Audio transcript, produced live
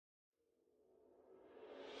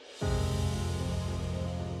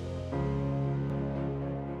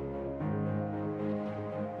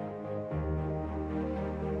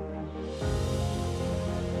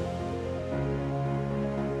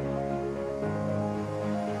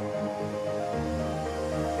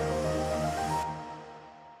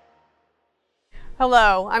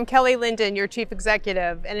Hello, I'm Kelly Linden, your Chief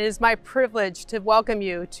Executive, and it is my privilege to welcome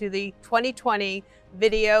you to the 2020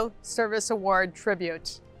 Video Service Award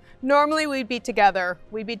Tribute. Normally we'd be together.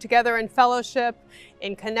 We'd be together in fellowship,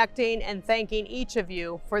 in connecting and thanking each of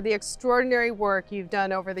you for the extraordinary work you've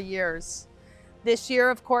done over the years. This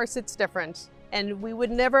year, of course, it's different, and we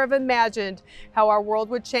would never have imagined how our world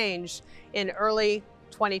would change in early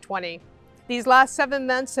 2020. These last 7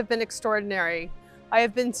 months have been extraordinary. I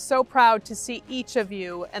have been so proud to see each of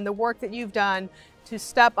you and the work that you've done to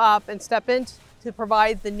step up and step in to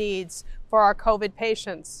provide the needs for our COVID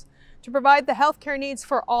patients, to provide the healthcare needs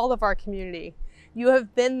for all of our community. You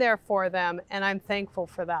have been there for them, and I'm thankful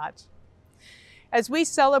for that. As we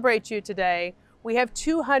celebrate you today, we have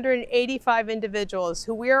 285 individuals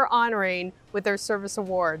who we are honoring with their service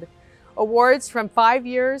award, awards from 5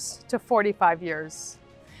 years to 45 years.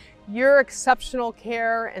 Your exceptional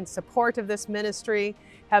care and support of this ministry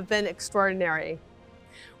have been extraordinary.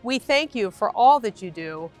 We thank you for all that you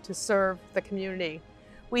do to serve the community.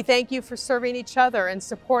 We thank you for serving each other and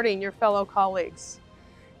supporting your fellow colleagues.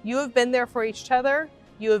 You have been there for each other,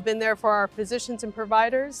 you have been there for our physicians and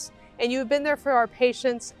providers, and you have been there for our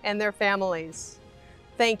patients and their families.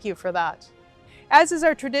 Thank you for that. As is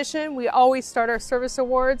our tradition, we always start our service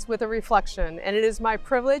awards with a reflection, and it is my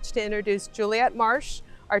privilege to introduce Juliet Marsh,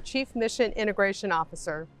 our Chief Mission Integration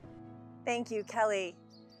Officer. Thank you, Kelly.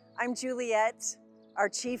 I'm Juliet, our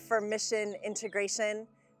Chief for Mission Integration,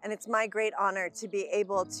 and it's my great honor to be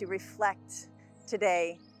able to reflect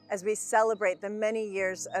today as we celebrate the many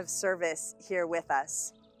years of service here with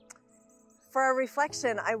us. For our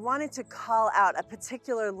reflection, I wanted to call out a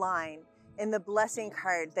particular line in the blessing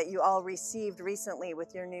card that you all received recently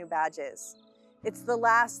with your new badges. It's the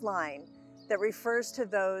last line that refers to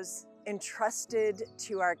those entrusted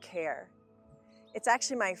to our care. It's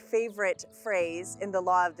actually my favorite phrase in the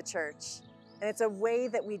law of the church, and it's a way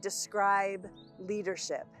that we describe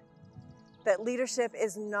leadership. That leadership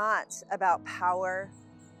is not about power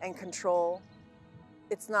and control.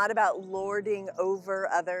 It's not about lording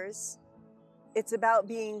over others. It's about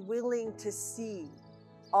being willing to see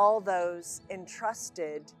all those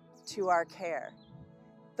entrusted to our care.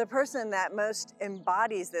 The person that most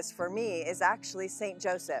embodies this for me is actually Saint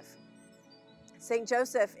Joseph. Saint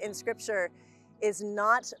Joseph in Scripture is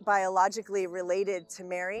not biologically related to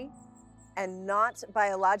Mary and not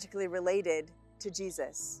biologically related to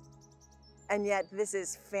Jesus. And yet this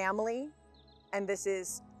is family and this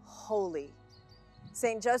is holy.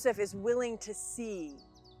 Saint Joseph is willing to see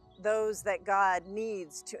those that God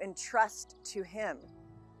needs to entrust to him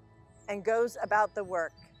and goes about the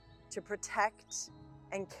work to protect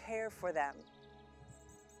and care for them.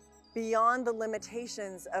 Beyond the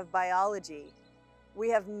limitations of biology, we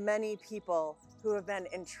have many people who have been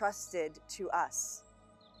entrusted to us.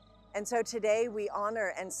 And so today we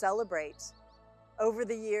honor and celebrate. Over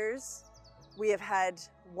the years, we have had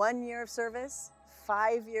 1 year of service,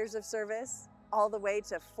 5 years of service, all the way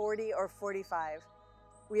to 40 or 45.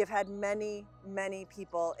 We have had many, many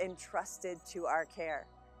people entrusted to our care.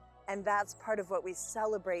 And that's part of what we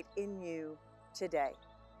celebrate in you today.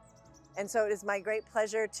 And so it is my great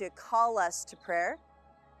pleasure to call us to prayer,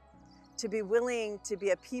 to be willing to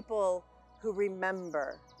be a people who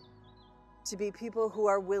remember, to be people who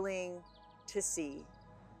are willing to see.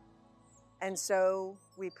 And so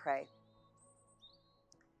we pray.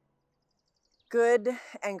 Good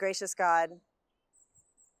and gracious God,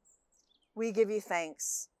 we give you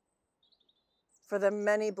thanks for the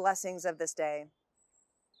many blessings of this day,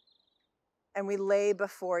 and we lay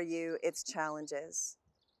before you its challenges.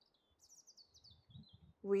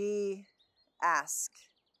 We ask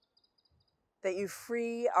that you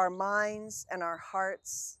free our minds and our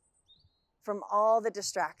hearts from all that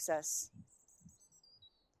distracts us,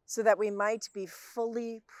 so that we might be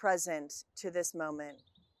fully present to this moment,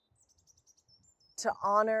 to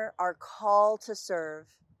honor our call to serve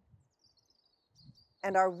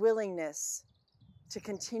and our willingness to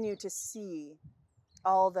continue to see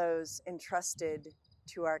all those entrusted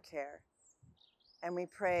to our care. And we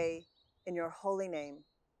pray in your holy name,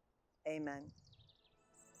 amen.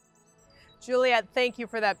 Juliet, thank you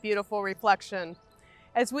for that beautiful reflection.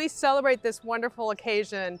 As we celebrate this wonderful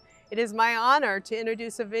occasion, it is my honor to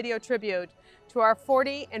introduce a video tribute to our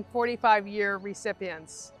 40 and 45 year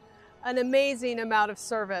recipients. An amazing amount of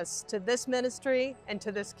service to this ministry and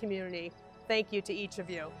to this community. Thank you to each of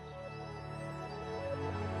you.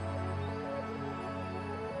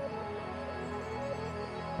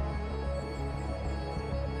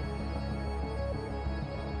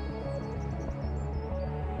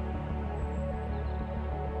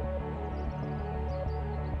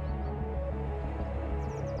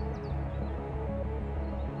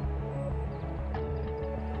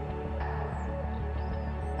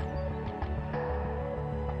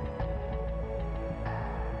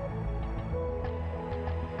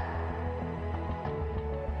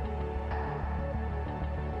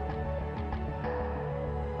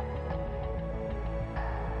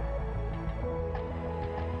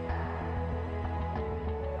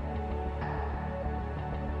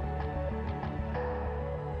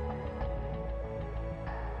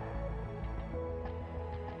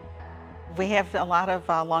 We have a lot of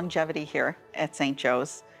longevity here at St.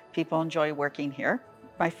 Joe's. People enjoy working here.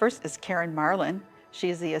 My first is Karen Marlin.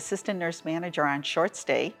 She's the assistant nurse manager on short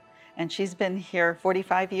stay, and she's been here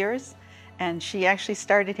 45 years, and she actually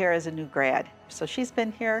started here as a new grad. So she's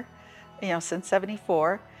been here, since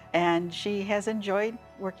 '74, and she has enjoyed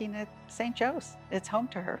working at St. Joe's. It's home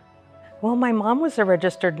to her. Well, my mom was a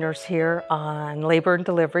registered nurse here on labor and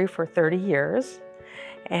delivery for 30 years.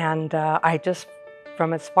 And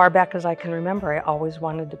from as far back as I can remember, I always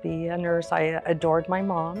wanted to be a nurse. I adored my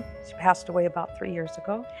mom. She passed away about 3 years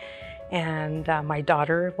ago. And my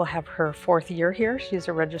daughter will have her 4th year here. She's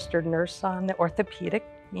a registered nurse on the orthopedic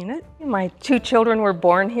unit. My 2 children were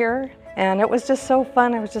born here, and it was just so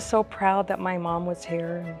fun. I was just so proud that my mom was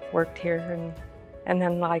here and worked here. And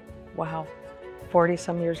then, like, wow,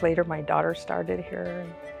 40-some years later, my daughter started here.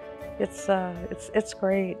 It's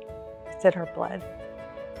great. It's in her blood.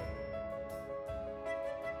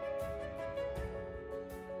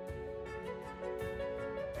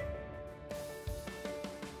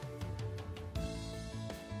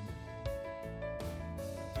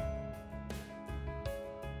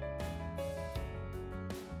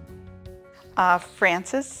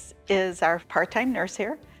 Frances is our part-time nurse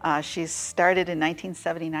here. She started in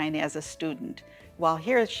 1979 as a student. While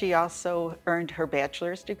here, she also earned her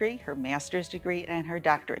bachelor's degree, her master's degree, and her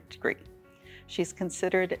doctorate degree. She's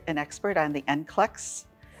considered an expert on the NCLEX.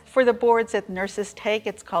 For the boards that nurses take,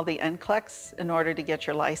 it's called the NCLEX in order to get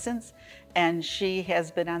your license. And she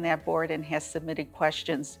has been on that board and has submitted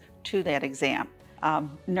questions to that exam.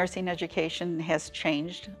 Nursing education has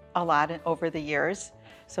changed a lot over the years.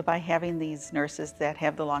 So by having these nurses that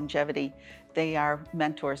have the longevity, they are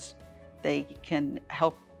mentors. They can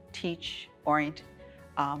help teach, orient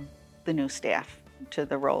the new staff to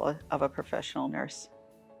the role of a professional nurse.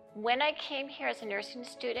 When I came here as a nursing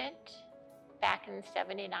student back in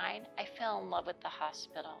 '79, I fell in love with the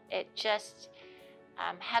hospital. It just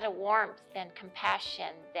had a warmth and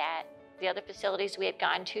compassion that the other facilities we had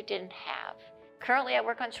gone to didn't have. Currently, I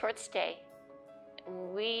work on short stay.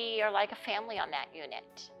 We are like a family on that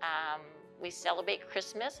unit. We celebrate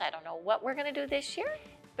Christmas. I don't know what we're going to do this year,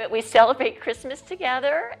 but we celebrate Christmas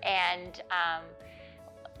together, and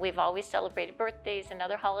we've always celebrated birthdays and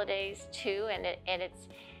other holidays too. And it's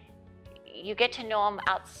you get to know them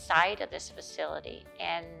outside of this facility,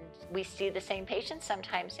 and we see the same patients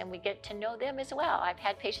sometimes, and we get to know them as well. I've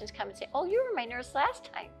had patients come and say, "Oh, you were my nurse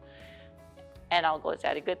last time." And I'll go, "Is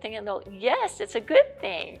that a good thing?" And they'll, "Yes, it's a good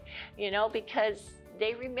thing," because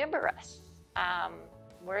they remember us.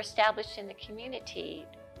 We're established in the community.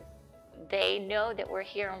 They know that we're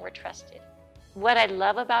here and we're trusted. What I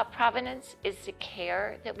love about Providence is the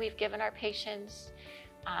care that we've given our patients,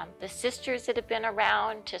 the sisters that have been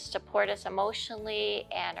around to support us emotionally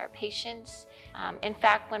and our patients. In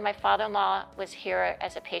fact, when my father-in-law was here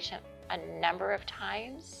as a patient a number of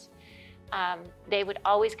times, they would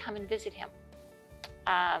always come and visit him.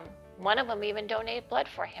 One of them even donated blood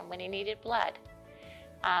for him when he needed blood,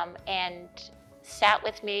 and sat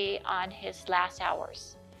with me on his last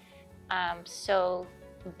hours. So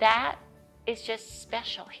that is just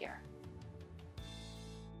special here.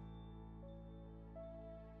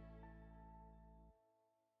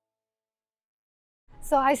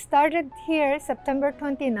 So I started here September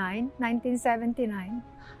 29, 1979.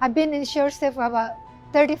 I've been in SureStay for about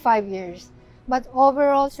 35 years, but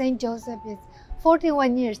overall St. Joseph is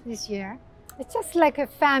 41 years this year. It's just like a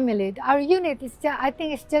family. Our unit is just, I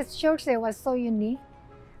think it's just SureStay was so unique.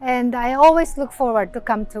 And I always look forward to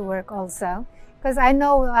come to work also, because I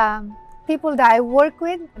know people that I work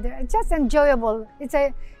with, they're just enjoyable. It's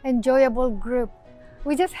an enjoyable group.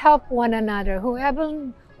 We just help one another.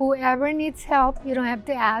 Whoever needs help, you don't have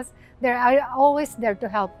to ask. They're always there to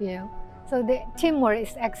help you. So the teamwork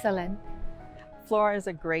is excellent. Flora is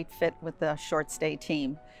a great fit with the short stay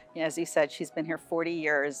team. As you said, she's been here 40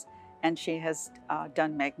 years and she has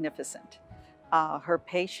done magnificent. Her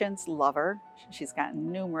patients love her. She's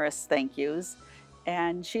gotten numerous thank yous,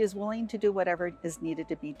 and she is willing to do whatever is needed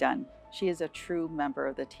to be done. She is a true member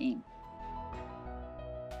of the team.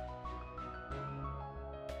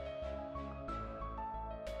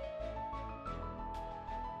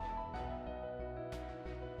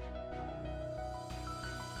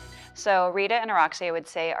 So Rita and Roxy, I would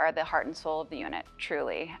say, are the heart and soul of the unit,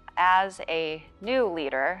 truly. As a new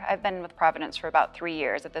leader, I've been with Providence for about 3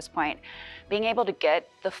 years at this point. Being able to get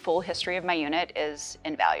the full history of my unit is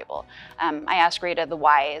invaluable. I ask Rita the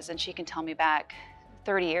whys, and she can tell me back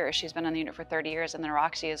 30 years. She's been on the unit for 30 years, and then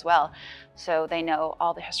Roxy as well. So they know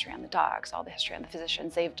all the history on the dogs, all the history on the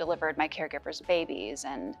physicians. They've delivered my caregivers' babies,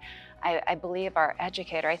 and I believe our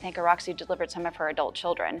educator, I think Roxy delivered some of her adult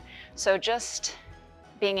children. So just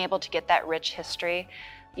being able to get that rich history,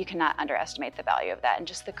 you cannot underestimate the value of that, and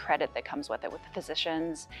just the credit that comes with it with the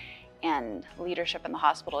physicians and leadership in the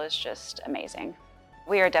hospital is just amazing.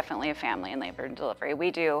 We are definitely a family in labor and delivery. We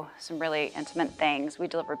do some really intimate things. We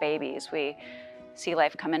deliver babies. We see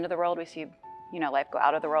life come into the world. We see, life go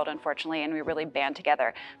out of the world, unfortunately, and we really band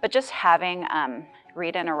together. But just having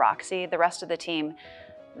Rita and Roxy, the rest of the team,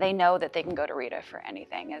 they know that they can go to Rita for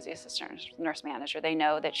anything as the assistant nurse manager. They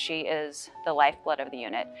know that she is the lifeblood of the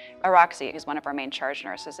unit. Roxy is one of our main charge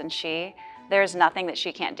nurses, and there's nothing that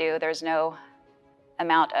she can't do. There's no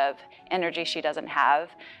amount of energy she doesn't have.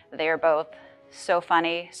 They are both so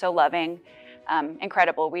funny, so loving,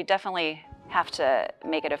 incredible. We definitely have to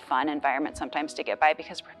make it a fun environment sometimes to get by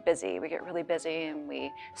because we're busy. We get really busy and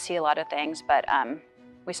we see a lot of things, but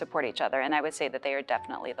we support each other. And I would say that they are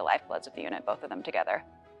definitely the lifebloods of the unit, both of them together.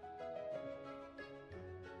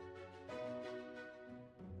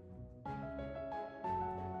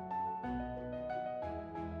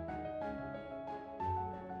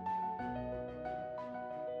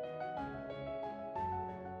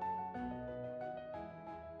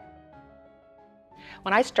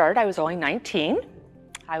 When I started, I was only 19.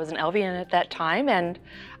 I was an LVN at that time, and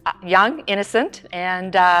young, innocent,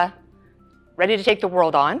 and ready to take the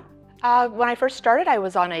world on. When I first started, I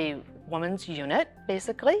was on a women's unit,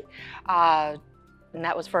 basically, and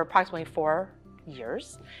that was for approximately 4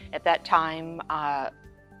 years. At that time,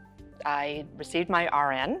 I received my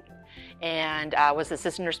RN and was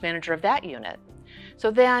assistant nurse manager of that unit. So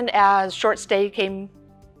then, as short stay came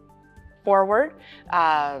forward,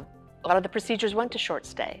 a lot of the procedures went to short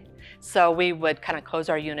stay. So we would kind of close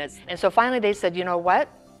our units. And so finally they said, you know what?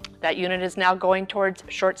 That unit is now going towards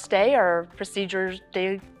short stay or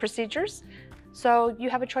day procedures. So you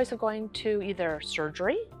have a choice of going to either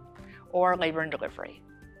surgery or labor and delivery.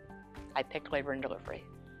 I picked labor and delivery.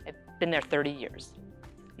 I've been there 30 years.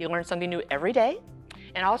 You learn something new every day.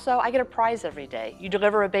 And also I get a prize every day. You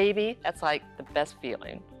deliver a baby, that's like the best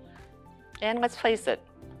feeling. And let's face it,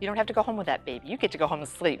 you don't have to go home with that baby. You get to go home and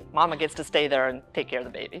sleep. Mama gets to stay there and take care of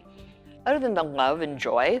the baby. Other than the love and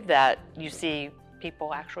joy that you see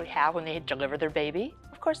people actually have when they deliver their baby,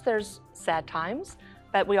 of course there's sad times,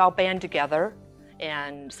 but we all band together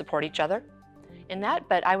and support each other in that.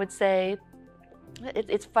 But I would say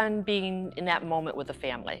it's fun being in that moment with the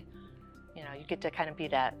family. You get to kind of be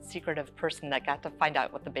that secretive person that got to find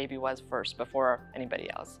out what the baby was first before anybody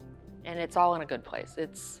else. And it's all in a good place.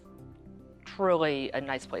 It's truly a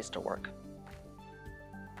nice place to work.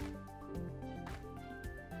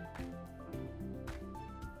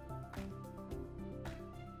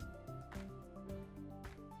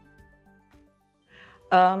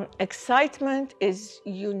 Excitement is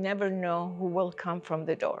you never know who will come from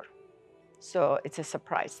the door. So it's a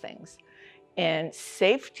surprise things. And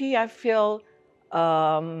safety, I feel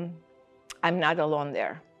I'm not alone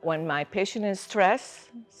there. When my patient is stressed,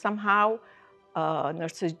 somehow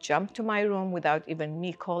nurses jump to my room without even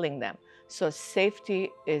me calling them. So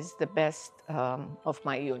safety is the best of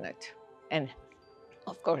my unit. And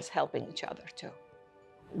of course, helping each other too.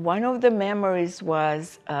 One of the memories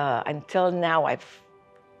was, until now I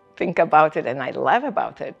think about it and I laugh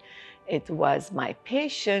about it, it was my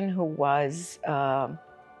patient who was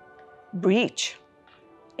breech.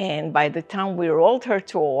 And by the time we rolled her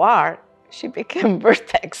to OR, she became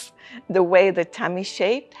vertex, the way the tummy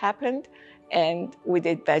shape happened. And we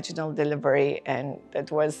did vaginal delivery, and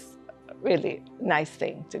that was a really nice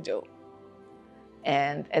thing to do.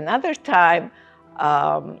 And another time,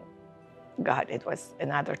 it was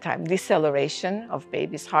another time, deceleration of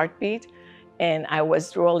baby's heartbeat. And I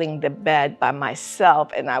was rolling the bed by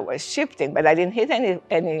myself, and I was shifting, but I didn't hit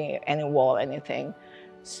any wall, anything.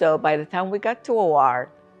 So by the time we got to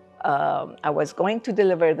OR, I was going to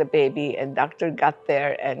deliver the baby, and doctor got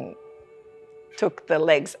there and took the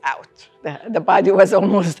legs out. The body was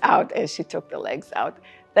almost out, and she took the legs out.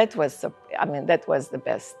 That was the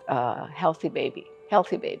best healthy baby.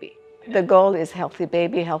 The goal is healthy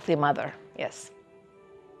baby, healthy mother, yes.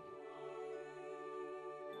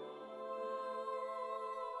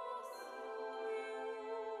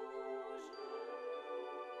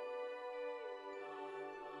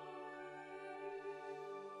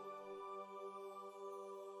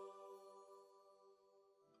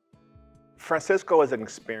 Francisco is an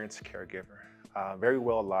experienced caregiver, very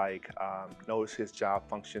well liked, knows his job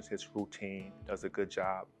functions, his routine, does a good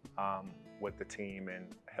job with the team and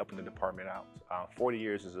helping the department out. 40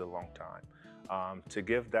 years is a long time. To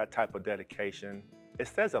give that type of dedication, it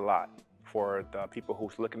says a lot for the people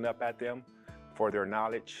who's looking up at them, for their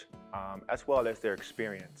knowledge, as well as their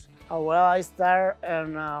experience. Well, I started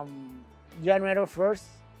on January 1st,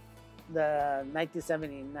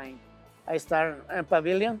 1979. I started in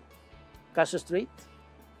Pavilion, Castro Street.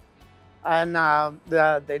 And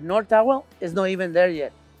the North Tower is not even there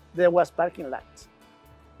yet. There was parking lots.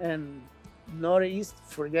 And Northeast,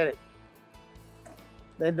 forget it.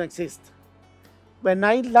 They don't exist. But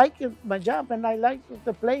I like my job and I like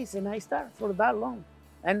the place and I start for that long.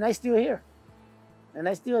 And I still here. And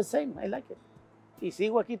I still the same, I like it. Y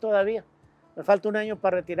sigo aquí todavía. Me falta un año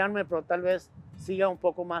para retirarme, pero tal vez siga un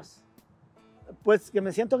poco más. Pues que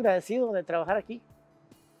me siento agradecido de trabajar aquí.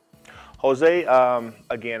 Jose,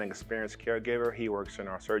 again, an experienced caregiver. He works in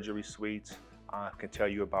our surgery suites. Can tell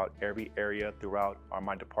you about every area throughout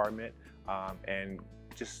my department. And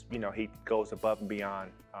just, you know, he goes above and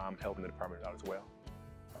beyond helping the department out as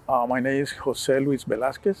well. My name is Jose Luis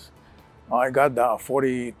Velasquez. I got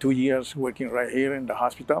 42 years working right here in the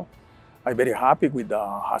hospital. I'm very happy with the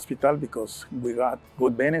hospital because we got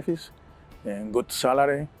good benefits and good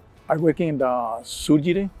salary. I work in the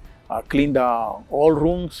surgery. I clean the all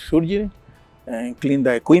rooms surgery and clean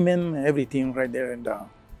the equipment, everything right there. And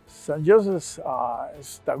St. Joseph's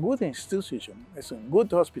is a good institution. It's a good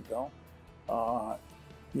hospital.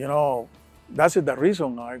 You know, that's the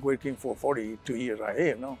reason I'm working for 42 years right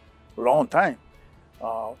here, no? Long time.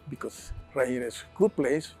 Because right here is a good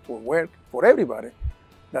place for work for everybody.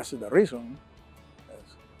 That's the reason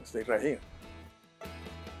I stay right here.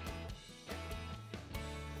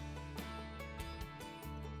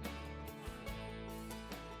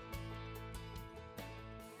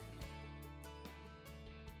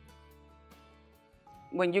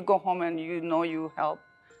 When you go home and you know you help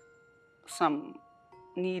some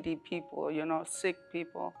needy people, you know, sick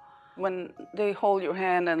people, when they hold your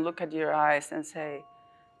hand and look at your eyes and say,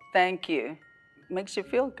 thank you, makes you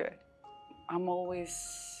feel good. I'm always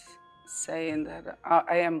saying that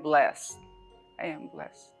I am blessed. I am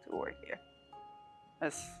blessed to work here.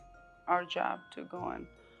 It's our job to go and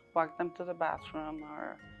walk them to the bathroom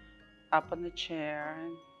or up on the chair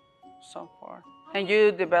and so forth. And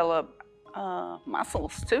you develop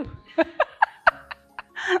muscles too.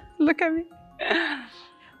 Look at me.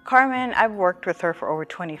 Carmen, I've worked with her for over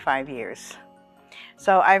 25 years.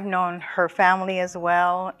 So I've known her family as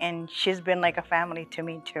well, and she's been like a family to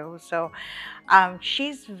me too. So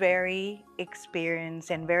she's very experienced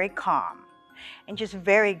and very calm, and just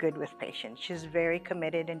very good with patients. She's very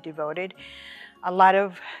committed and devoted. A lot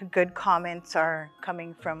of good comments are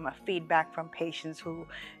coming from feedback from patients who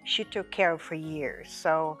she took care of for years.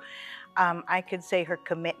 So I could say her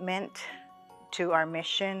commitment to our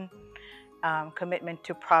mission, commitment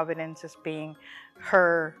to Providence as being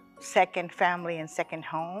her second family and second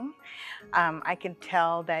home. I can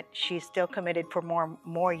tell that she's still committed for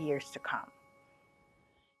more years to come.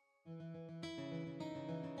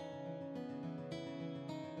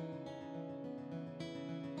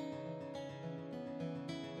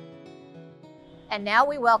 And now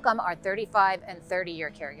we welcome our 35 and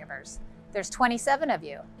 30-year caregivers. There's 27 of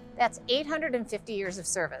you. That's 850 years of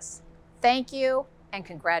service. Thank you and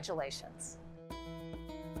congratulations.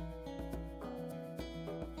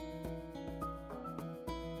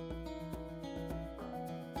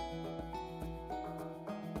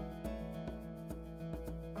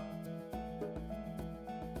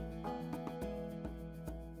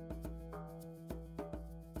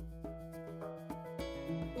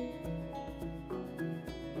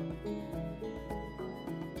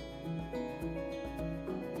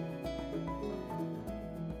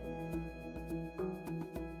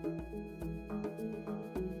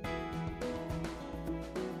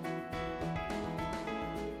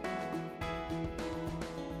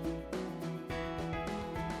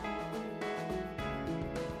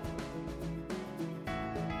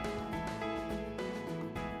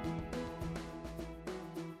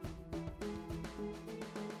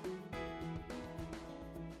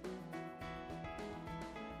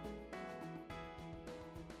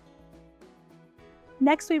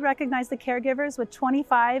 Next, we recognize the caregivers with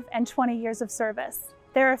 25 and 20 years of service.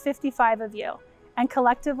 There are 55 of you, and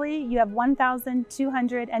collectively, you have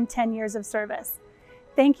 1,210 years of service.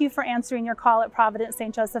 Thank you for answering your call at Providence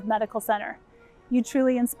St. Joseph Medical Center. You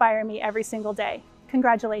truly inspire me every single day.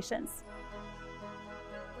 Congratulations.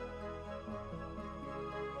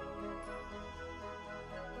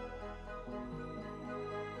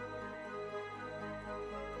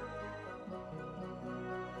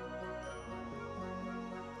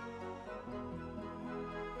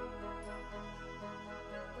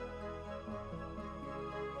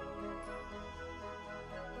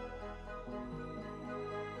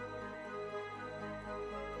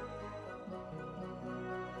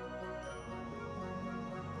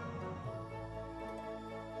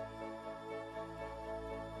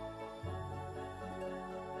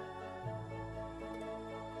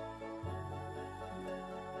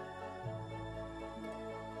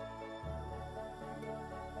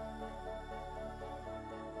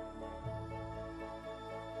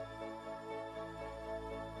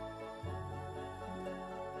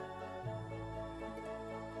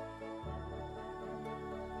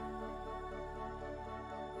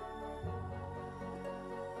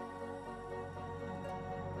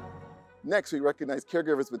 Next, we recognize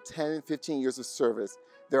caregivers with 10 and 15 years of service.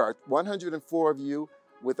 There are 104 of you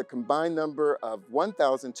with a combined number of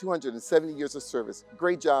 1,270 years of service.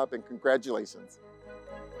 Great job and congratulations.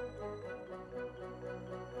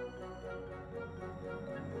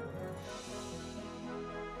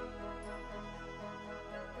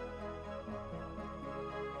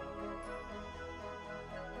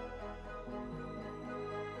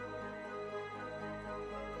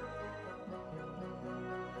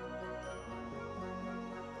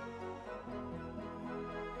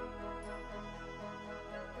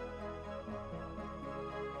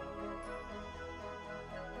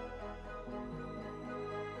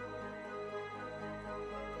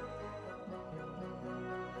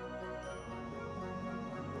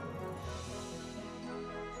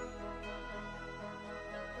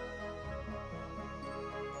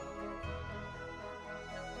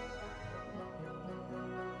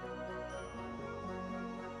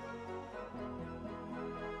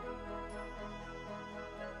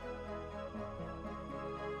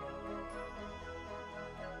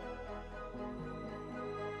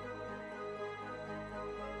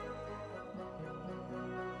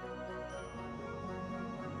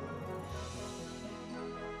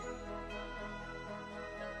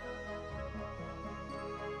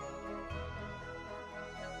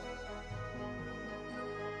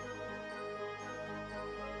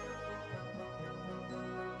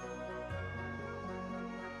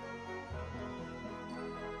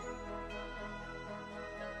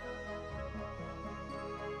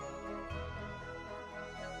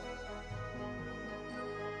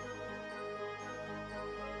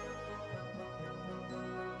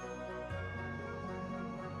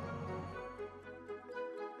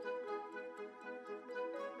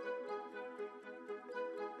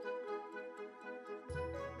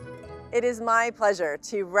 It is my pleasure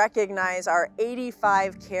to recognize our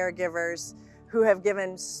 85 caregivers who have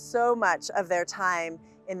given so much of their time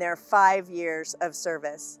in their 5 years of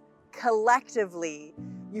service. Collectively,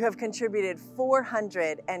 you have contributed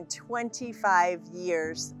 425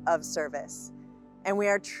 years of service. And we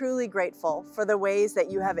are truly grateful for the ways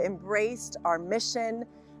that you have embraced our mission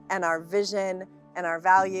and our vision and our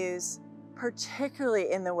values,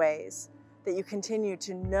 particularly in the ways that you continue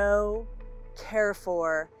to know, care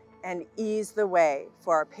for, and ease the way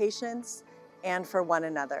for our patients and for one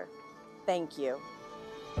another. Thank you.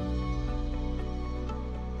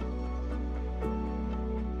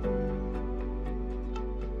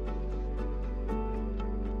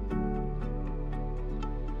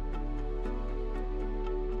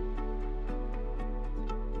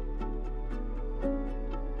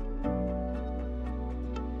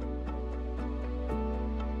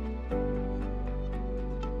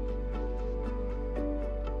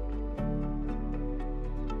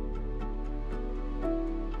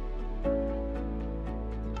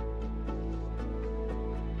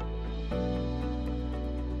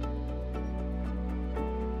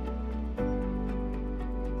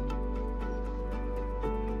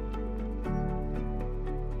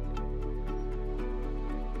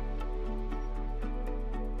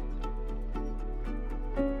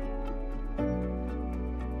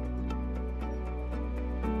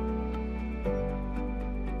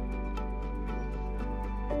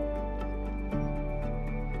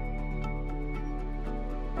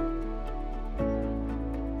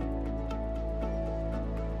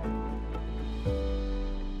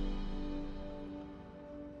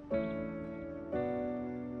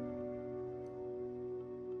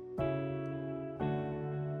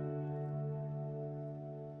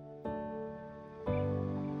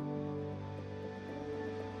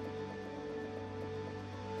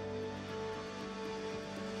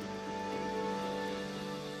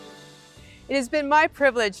 It has been my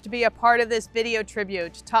privilege to be a part of this video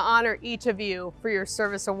tribute to honor each of you for your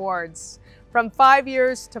service awards. From 5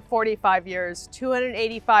 years to 45 years,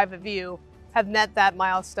 285 of you have met that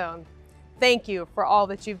milestone. Thank you for all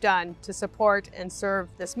that you've done to support and serve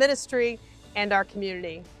this ministry and our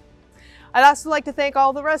community. I'd also like to thank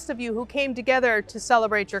all the rest of you who came together to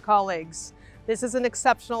celebrate your colleagues. This is an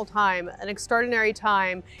exceptional time, an extraordinary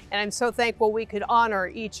time, and I'm so thankful we could honor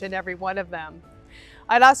each and every one of them.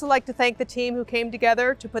 I'd also like to thank the team who came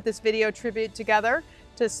together to put this video tribute together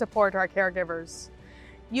to support our caregivers.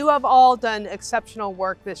 You have all done exceptional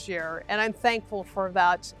work this year, and I'm thankful for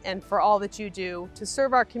that and for all that you do to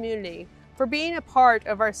serve our community, for being a part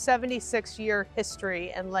of our 76-year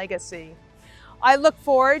history and legacy. I look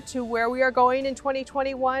forward to where we are going in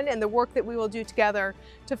 2021 and the work that we will do together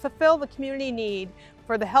to fulfill the community need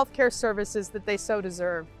for the healthcare services that they so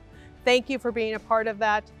deserve. Thank you for being a part of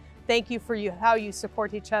that. Thank you for how you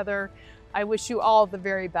support each other. I wish you all the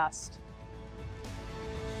very best.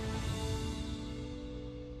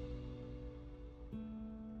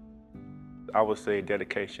 I would say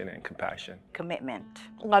dedication and compassion. Commitment.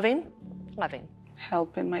 Loving. Loving.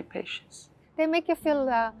 Helping my patients. They make you feel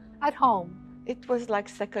at home. It was like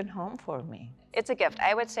second home for me. It's a gift.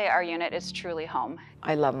 I would say our unit is truly home.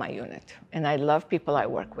 I love my unit, and I love people I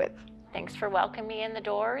work with. Thanks for welcoming me in the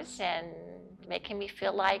doors and making me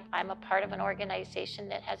feel like I'm a part of an organization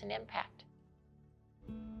that has an impact.